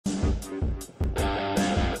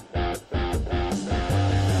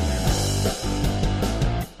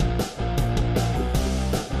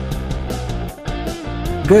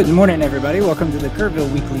Good morning, everybody. Welcome to the Kerrville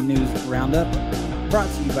Weekly News Roundup, brought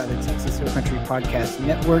to you by the Texas Hill Country Podcast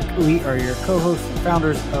Network. We are your co-hosts and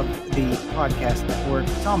founders of the podcast network,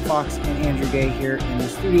 Tom Fox and Andrew Gay, here in the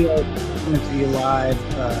studio, coming to you live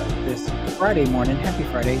this Friday morning. Happy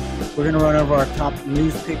Friday. We're going to run over our top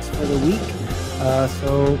news picks for the week.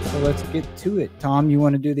 So let's get to it. Tom, you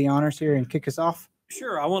want to do the honors here and kick us off?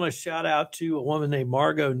 Sure. I want to shout out to a woman named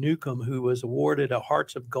Margot Newcomb, who was awarded a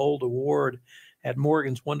Hearts of Gold award at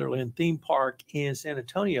Morgan's Wonderland theme park in San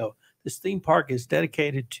Antonio. This theme park is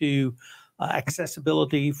dedicated to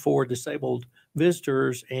accessibility for disabled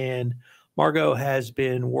visitors, and Margot has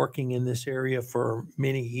been working in this area for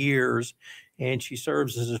many years, and she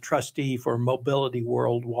serves as a trustee for Mobility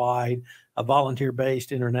Worldwide, a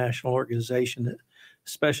volunteer-based international organization that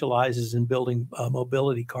specializes in building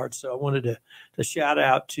mobility cards. So I wanted to shout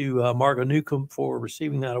out to Margot Newcomb for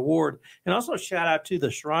receiving that award, and also shout out to the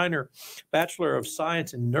Schreiner Bachelor of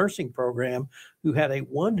Science in Nursing program, who had a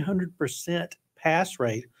 100% pass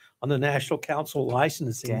rate on the National Council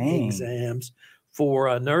licensing exams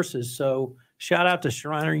for nurses. So shout out to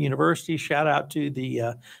Schreiner University, shout out to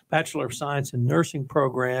the Bachelor of Science in Nursing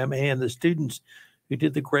program and the students who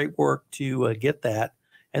did the great work to get that.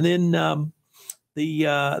 And then the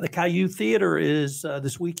Cailloux Theater is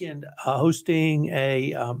this weekend hosting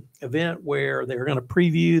a event where they're going to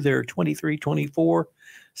preview their 23-24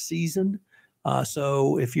 season.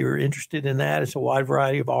 So if you're interested in that, it's a wide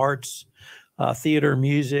variety of arts, theater,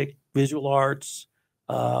 music, visual arts,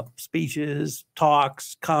 speeches,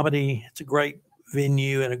 talks, comedy. It's a great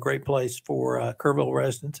venue and a great place for Kerrville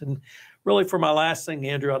residents. And really, for my last thing,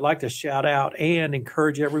 Andrew, I'd like to shout out and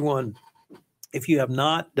encourage everyone, if you have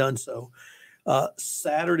not done so,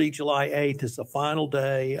 Saturday, July 8th is the final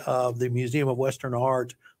day of the Museum of Western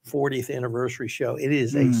Art 40th anniversary show. It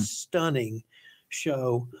is a stunning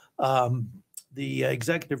show. The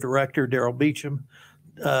executive director, Daryl Beecham,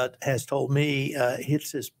 has told me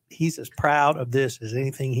he's as proud of this as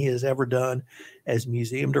anything he has ever done as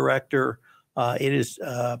museum director. It is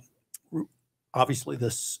obviously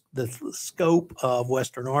the scope of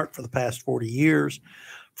Western art for the past 40 years.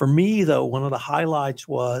 For me, though, one of the highlights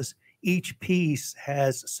was each piece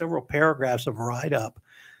has several paragraphs of write-up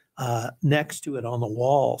next to it on the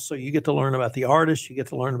wall. So you get to learn about the artist, you get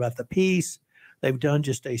to learn about the piece. They've done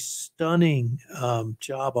just a stunning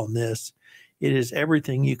job on this. It is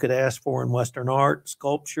everything you could ask for in Western art: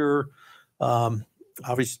 sculpture,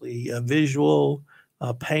 obviously visual,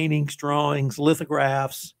 paintings, drawings,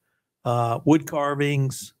 lithographs, wood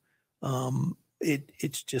carvings.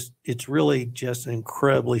 It's really just an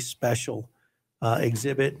incredibly special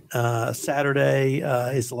exhibit. Saturday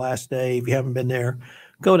is the last day. If you haven't been there,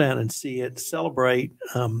 go down and see it. Celebrate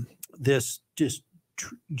this just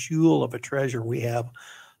jewel of a treasure we have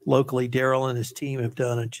locally. Daryl and his team have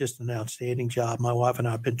done just an outstanding job. My wife and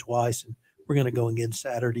I have been twice, and we're going to go again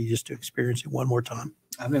Saturday just to experience it one more time.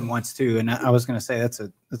 I've been once too, and I was going to say that's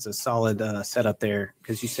a solid setup there,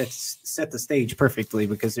 because you set the stage perfectly,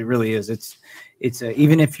 because it really is. It's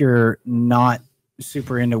even if you're not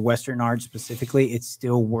super into Western art specifically, it's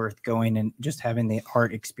still worth going and just having the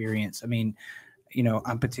art experience. I mean,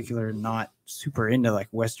 I'm not super into like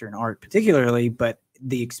Western art particularly, but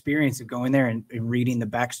the experience of going there and reading the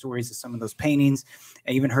backstories of some of those paintings.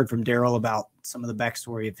 I even heard from Daryl about some of the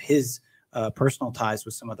backstory of his personal ties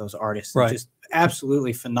with some of those artists. Right. Just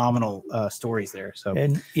absolutely phenomenal stories there. So,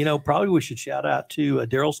 and probably we should shout out to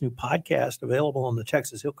Daryl's new podcast available on the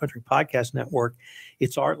Texas Hill Country Podcast Network.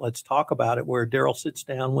 It's Art, Let's Talk About It, where Daryl sits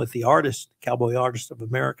down with the artists, Cowboy Artists of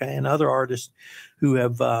America, and other artists who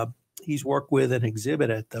have he's worked with and exhibit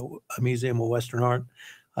at the Museum of Western Art.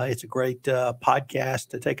 It's a great podcast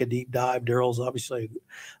to take a deep dive. Daryl's obviously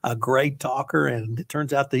a great talker, and it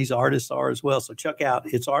turns out these artists are as well. So check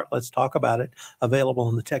out It's Art, Let's Talk About It, available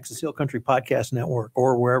on the Texas Hill Country Podcast Network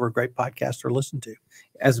or wherever great podcasts are listened to.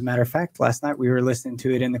 As a matter of fact, last night we were listening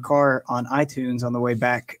to it in the car on iTunes on the way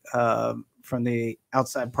back from the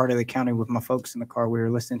outside part of the county with my folks in the car. We were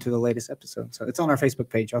listening to the latest episode. So it's on our Facebook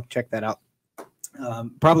page. I'll check that out.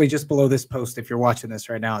 Probably just below this post. If you're watching this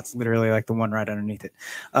right now, it's literally like the one right underneath it.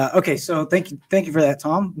 Okay, so thank you for that,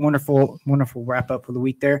 Tom. Wonderful wrap up for the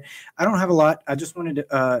week there. I don't have a lot. I just wanted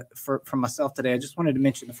to for myself today, I just wanted to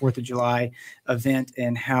mention the 4th of July event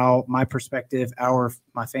and how my perspective,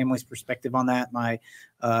 my family's perspective on that,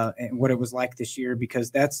 and what it was like this year,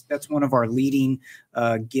 because that's one of our leading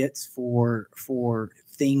gets for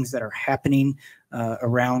things that are happening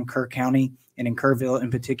around Kerr County and in Kerrville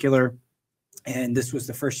in particular. And this was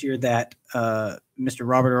the first year that Mr.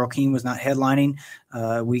 Robert Earl Keen was not headlining.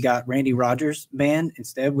 We got Randy Rogers Band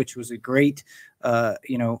instead, which was a great,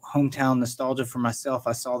 hometown nostalgia for myself.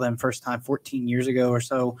 I saw them first time 14 years ago or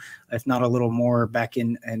so, if not a little more, back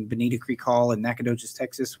in Bonita Creek Hall in Nacogdoches,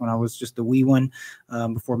 Texas, when I was just a wee one,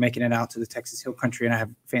 before making it out to the Texas Hill Country. And I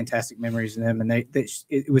have fantastic memories of them. And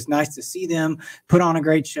it was nice to see them put on a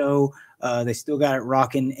great show. They still got it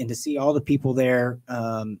rocking, and to see all the people there,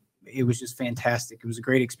 it was just fantastic. It was a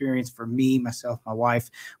great experience for me, myself, my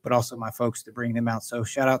wife, but also my folks to bring them out. So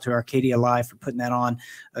shout out to Arcadia Live for putting that on.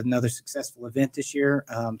 Another successful event this year.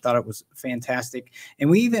 Thought it was fantastic.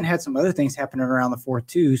 And we even had some other things happening around the 4th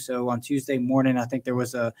too. So on Tuesday morning, I think there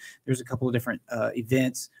was a couple of different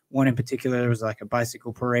events. One in particular, there was like a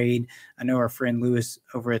bicycle parade. I know our friend Lewis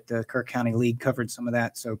over at the Kerr County League covered some of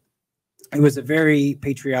that. So it was a very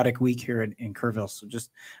patriotic week here in Kerrville. So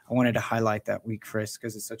I wanted to highlight that week for us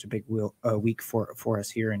because it's such a big week for us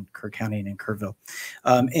here in Kerr County and in Kerrville.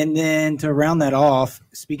 And then to round that off,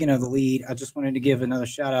 speaking of the lead, I just wanted to give another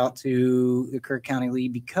shout out to the Kerr County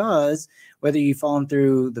Lead, because whether you follow them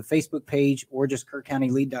through the Facebook page or just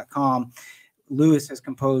kerrcountylead.com, Lewis has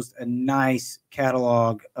composed a nice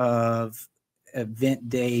catalog of event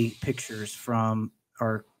day pictures from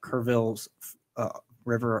our Kerrville's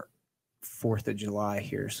River 4th of July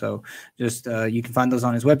here. So just you can find those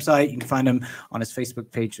on his website. You can find them on his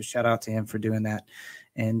Facebook page. So shout out to him for doing that.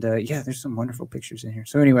 And yeah, there's some wonderful pictures in here.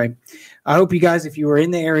 So anyway, I hope you guys, if you were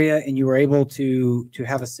in the area and you were able to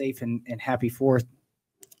have a safe and happy 4th,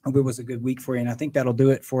 I hope it was a good week for you. And I think that'll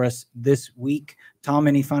do it for us this week. Tom,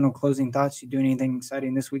 any final closing thoughts? You doing anything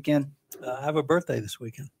exciting this weekend? I have a birthday this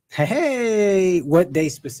weekend. Hey, what day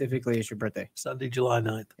specifically is your birthday? Sunday, July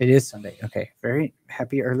 9th. It is Sunday. Okay. Very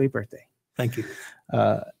happy early birthday. Thank you.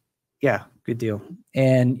 Yeah, good deal.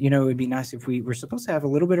 And, it would be nice if we're supposed to have a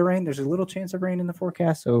little bit of rain. There's a little chance of rain in the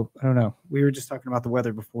forecast. So I don't know. We were just talking about the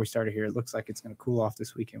weather before we started here. It looks like it's going to cool off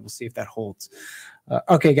this weekend. We'll see if that holds.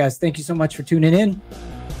 Okay, guys, thank you so much for tuning in.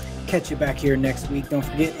 Catch you back here next week. Don't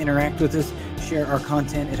forget, interact with us, share our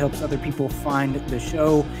content. It helps other people find the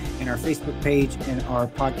show and our Facebook page and our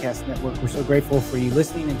podcast network. We're so grateful for you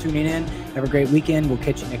listening and tuning in. Have a great weekend. We'll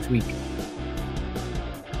catch you next week.